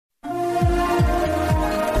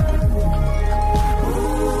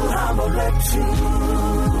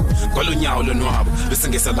Kolunyawo lonwabo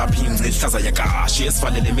besingesa lapha ingci ihlaza yakashi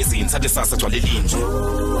esivalele emizini sathi sasa gcwale linje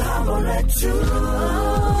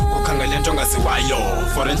ukhangele into ongaziwayo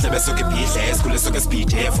for endlebe esuke ibhidle esikhule esuke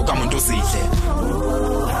esibhidef ukamuntu usidle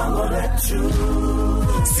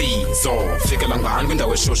Sizo fikela ngani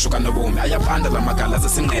kwindawo eshushu kanobomi ayaphanda lamagala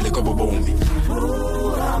zesinqele kobobomi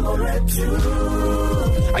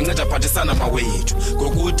Anceda phathisana mawethu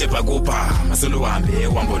ngokude bhakupha maseluhambe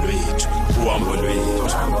uhambo lwethu uhambo lwethu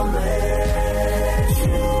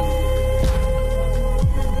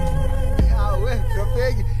Awe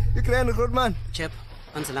Thobeka ikrene Rodman Chep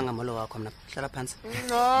anzela ngamolo wakho mina hlala phansi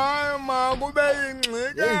Hayi ma kube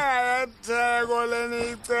ingxiki yetheko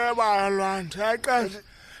leni iceba lwandaqe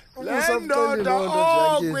Lendoda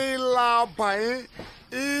okwilapha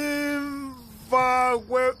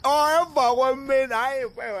emva kwemini hayi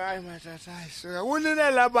mathatha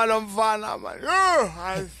unine lapha lo mfana manje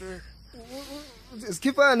hayi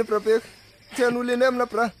Skippani Thobeka Thena uline mina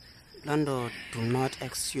bra Lando do not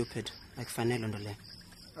act stupid akufanele ndo le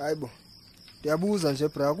Hayibo Ndiyabuza nje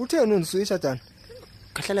bra kutheni uniswisha dani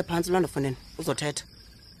Kahlale phansi Lando foneni uzothetha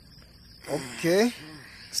Okay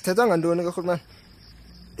Sithetha ngantoni ke Rodman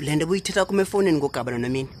Lende buyithetha kuma efonini ngogaba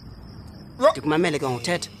nomini Ndikumamele ke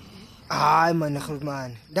ngothetha Hayi man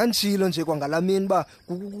Rodman ndanjilo nje kwangalamini ba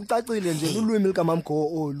kucacile nje ulwimi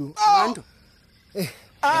likamamgo olu Lando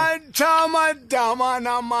Achama dama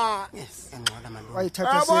nama Yes engcola manje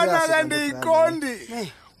Wayithatha Abona serious ke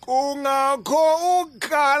ndiqondi kungakho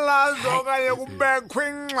ukhalazo kanye kubekho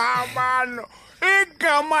ingxabano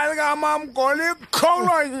igama likamamgoli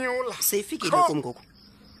ikholonyula Seyifikile komgogo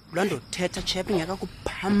Lando thetha chep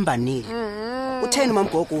ngekakuphambanile Utheni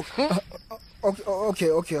mamgogo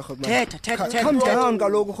Okay Rodman Thetha Calm down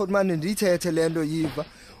kaloku Rodman ndithethe lento yiva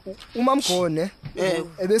umamgone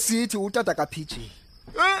ebesithi utata kaPG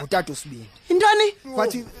utata usibini Intoni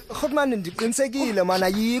wathi Rodman ndiqinisekile mana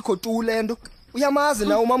yikho tu lento uyamazi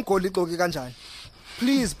na umamgoli ixoki kanjani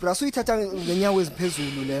Please bra suyithatha ngenyawo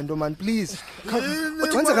eziphezulu lento man please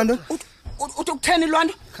wenza kanti ukutheni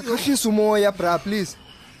Lando hlisa umoya bra please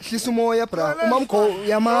hlisa umoya bra umamgo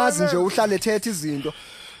uyamazi nje uhlale ethetha izinto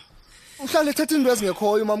uhlale ethetha into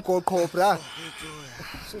ezingekhoyo umamgo qho bra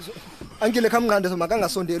Angile kamnqande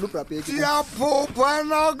makangasondeli uBrabeki Siyaphupha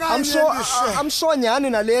nokanye I'm sure nyani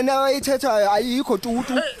nalena ayithethayo ayikho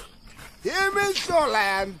tutu Imihlola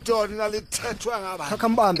yantoni nalithethwa ngabantu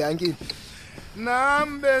Khambambe ankini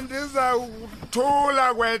Nambe ndiza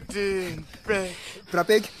ukuthula kwedimpe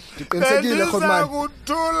Brabeki ndiqinisekile Rodman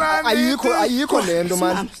ayikho lento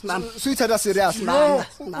man suyithatha serious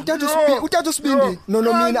uthatha usibindi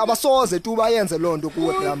nonomini abasoze tu bayenze lonto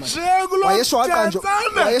kuwe drama wayeshwaqa nje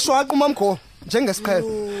wayeshwaqa umamgo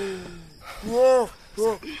njengesiqhelo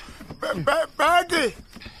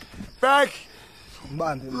Back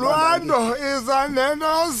mbambe Lwando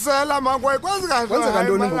izaneno zela makwe kwenza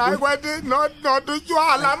kantoni hayi kwathi not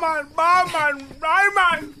utywala man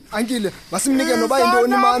man Ankile masimnike noba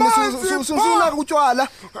intoni mani susuna utywala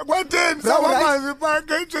kwathini sabamanzi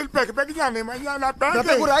package back nyane manyana back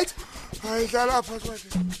Brabeki right hayi dlala apha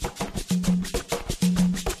kwathi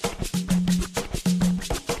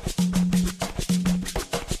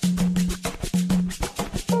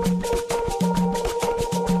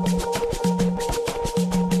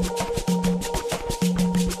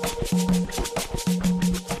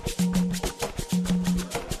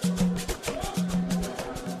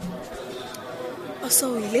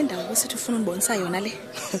So yile ndawo besithi ufuna unibonisa yona le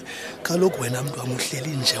Kaloku wena mntu amuhleli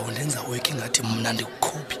nje undenza working ngathi mna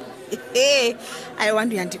ndikukhuphi I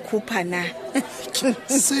want uyandikhupha na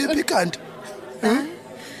Siphi kanti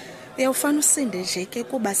uyawufana usinde nje ke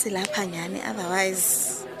kuba silapha nyani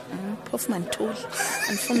otherwise phofu manthuli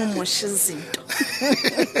andifuna umosha izinto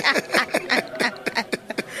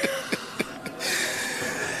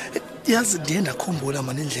Yazi ndiye ndakhumbula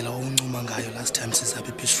manje indlela owuncuma ngayo last time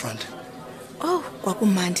sizabe beachfront Oh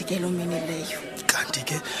kwakumandi ke lo mini leyo kanti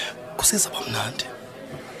ke kusezaba mnandi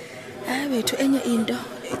bethu enye into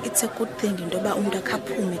it's a good thing into ba umuntu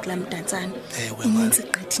akhaphume kulamdantsana inintsi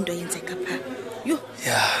gqithi into yenzeka pha yo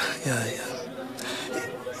yeah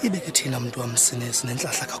ibeke thina umuntu wamsine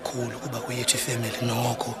sinenhlahla kakhulu kuba kuyethu ifamily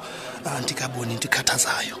nokho antikaboni into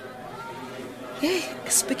ikhathazayo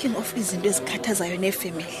speaking of izinto ezikhathazayo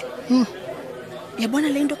nefamily yabona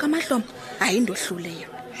le into kaMahloma hayi indohluleyo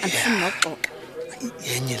andifuni noxoxa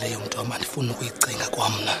yenye leyo mntu amandifuna ukuyicinga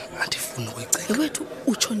kwamna andifuni ukuyicinga wethu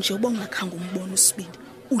utsho nje ubongakhanga umbona usibindi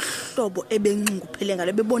uhlobo ebencinguphele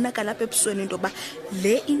ngalo bebonakala lapha ebusweni into ba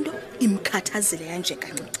le into imkhathazile kanje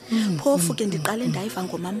kancinci phofu ke ndiqale ndayiva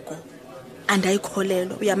ngomamgo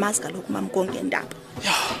andayikholelo uyamazi kaloku umamgo ngendaba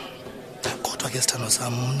kodwa ke sithando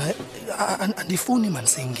sami mina andifuni manje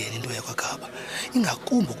singene into yakwaGaba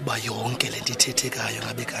ingakumbi ukuba yonke lento ithethekayo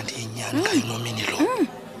ngabe kanti inyani ngayo nomini lo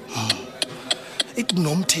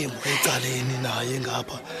ikunomthembu ecaleni naye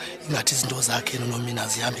ngapha ingathi izinto zakhe nomina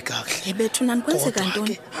zihambe kahle bethu nanikwenzeka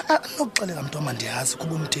ntoni nokuxelela mntu amandiyazi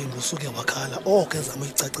kuba umthembu usuke wakhala oke ezama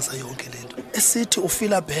uyicacisa yonke lento esithi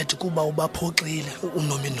ufila bad kuba ubaphoxile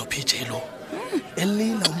unomini noPJ lo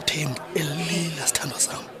elila umthembu elila sithandwa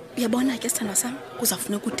sami uyabona ke sithandwa sami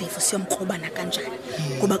kuzafuneka uDave siyomkrobana kanjani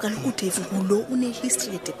ngoba kaloku uDave ngulo une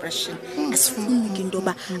history ye depression asifuni into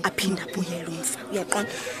yoba aphinda abuyele umfa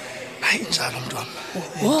uyaqonda hayi njalo mntwana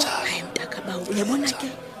hayi mntakabawo uyabona ke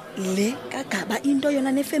le kaGaba into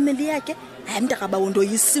yona nefamily yakhe hayi mntakabawo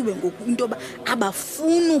ndoyisiwe ngoku into yoba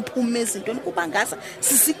abafuni uphuma ezintweni kuba ngaza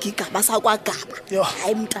sisigigaba sakwaGaba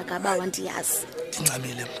hayi mntakabawo andiyazi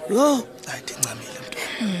ndincamile hayi ndincamile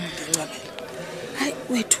mntwana ndincamile hayi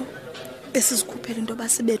wethu besizikhuphela into yoba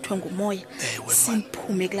sibethwe ngumoya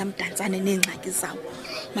siphume kulaa mdantsane neengxaki zawo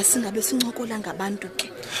masingabe sincokola ngabantu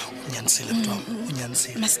ke unyanisile mntwana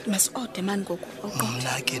unyanisile masiode mani ngoku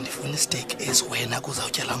mna ke ndifuna isteak wena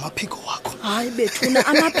kuzawutyala amaphiko wakho hayi bethuna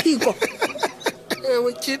amaphiko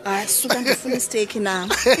ewe tyhini hayi suka ndifuna isteak na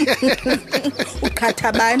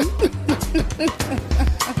ukhatha bani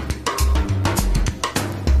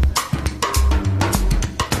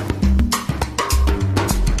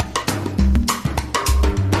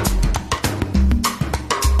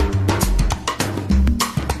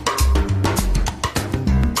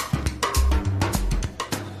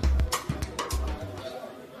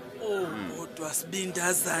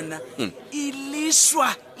Sibindazana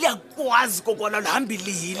ilishwa liyakwazi kokwala lihambi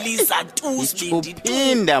lihiliza tu sibindi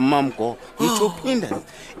uphinda mamgo ngithuphinda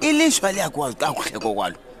ilishwa liyakwazi kakuhle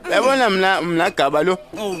kokwalo yabona mna Gaba lo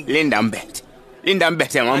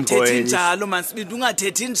lindambethe mamgo ungathethi njalo masibindi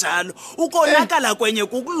ungathethi njalo ukonakala kwenye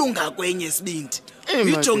kukulunga kwenye sibindi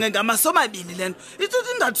ijonge ngamasomabili lento ithi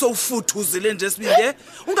ingathi sowufuthuzile nje sibinde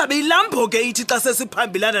ungabe ilambo ke ithi xa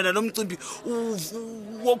sesiphambilana nalomcimbi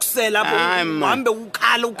wokusela lapho uhambe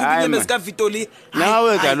ukhala ukunyeme zika Vitoli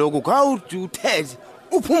nawe kaloku khawuthethe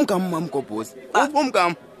uphumkam mamgobhosi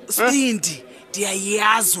uphumkam sibindi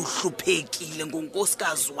ndiyayazi uhluphekile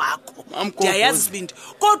ngonkosikazi wakho ndiyayazi sibindi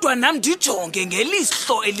kodwa nami ndijonge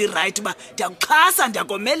ngelihlo eliright ba ndiyakuxhasa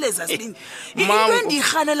ndiyakomeleza sibindi into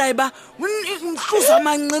endiyihanelayo ba umhluza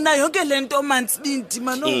amanqina yonke lento mansibindi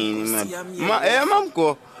manonkosi yami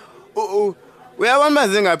mamgo uyabona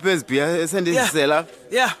mazingaphezulu bhiya sendizisela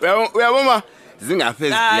uyabona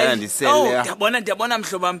zingaphezulu ndisele ndiyabona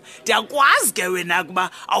mhlobo wami ndiyakwazi ke wena kuba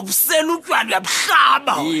awubusela utywala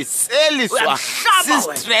uyabuhlaba yiseliswa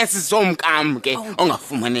sistress somkam ke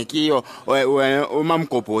ongafumanekiyo wena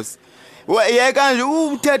umamgobhosi yeka nje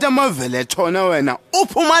uthetha amavele thona wena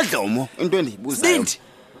uphuma dlomo into endiyibuzayo Bindi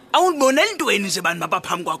awundiboneli ntweni nje bantu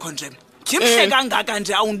baphambi kwakho nje Kimhle kangaka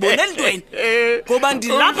nje awundiboneli ntweni ngoba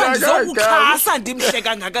ndilapha ndizokuxhasa ndimhle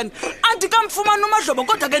kangaka andikamfumana uMadlobo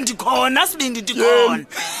kodwa ke ndikhona sibindi ndikhona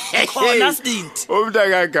sibindi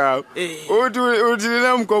umntakagaba uthi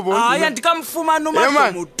namgobhosi hayi andikamfumana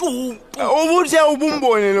uMadlobo tu ubuthe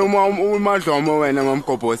ubumbone lo uMadlomo wena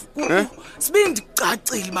mamgobhosi sibindi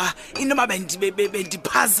cacile ba inoma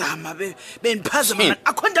bendiphazama bendiphazama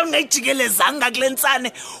akho nto ungayijikelezanga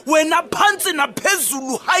kulensane wena phansi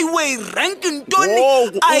naphezulu highway rank ntoni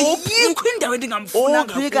ayikho indawo endingamfuna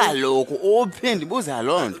ngapho uphika lokho uphindi buza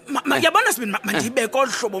lonto yabona sibindi mandibeke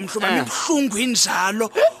olhlobo mhlobo ibhlungu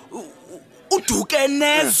injalo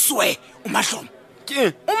udukenezwe uMadlomo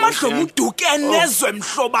uMadlomo udukenezwe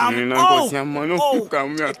mhlobam Nkosi yami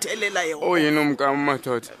umkami ethelela yona oyena umkami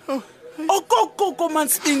madoda okokoko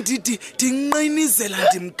mansibindi ndinqinizela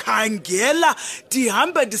ndimkhangela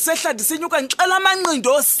ndihambe ndisehla ndisenyuka ngixela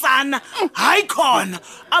amanqindo osana hayi khona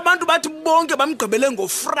abantu bathi bonke bamgqibele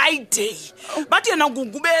ngoFriday bathi yena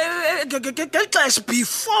kube ngexesha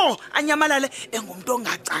before anyamalale engumuntu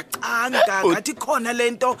ongacacanga ngathi khona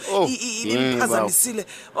lento imphazamisile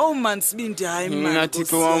mansibindi hayi nathi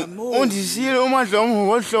undishile uMadlomo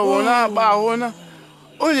ngohlobo nabahona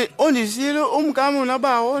undishile umkami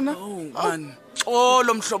nabahona man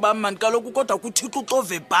lo mhloba mani kaloku kodwa kuThixo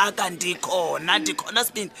uxove bhaka ndikhona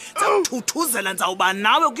sibindi sakuthuthuzela nzawuba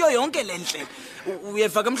nawe kuyo yonke lendlela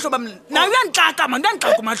uyeva ke mhloba nawe uyanixaka manje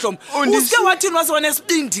uyanixaka uMadlomo uske wathini wasona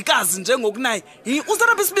esibindikazi njengokunaye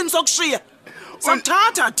uzarapha isibindi sokushiya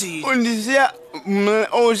sathatha thina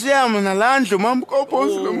Oshiya mina landlu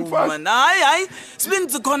mamgobhozi lo mfana. Mana hayi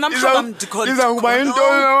sibindi khona mhlobo ndikhona. Iza kuba into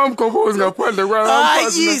mamgobhozi ngaphandle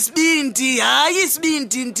hayi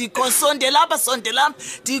sibindi ndikhosonde lapha sonde lapha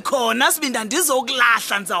ndikhona sibindi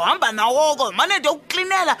andizokulahla ndizawuhamba nawoko manje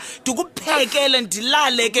ndiyokuklinela ndikuphekele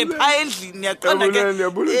ndilale ke pha endlini yaqonda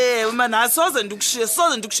ke mana soze ndikushiye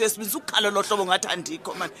sibindi ukukhala lo hlobo ngathi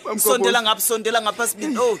andikho man sondela ngapha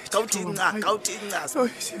sibindi khawuthi inca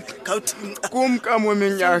kumkamo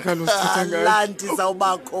weminyaka lo sithatha ngayo la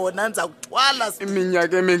ndizawuba khona ndizakuthwala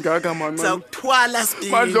iminyaka emingaka mama ndizakuthwala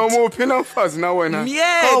sibindi madlomo uphila mfazi na wena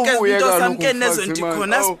miyeke into samke nezo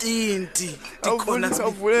ndikhona sibindi ndikhona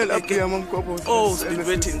savulela lapha mamgobhozi sibindi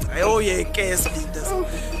wethi ayoyeke sibindi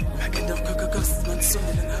ake ndakaka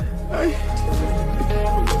sibandisondele ngapha hayi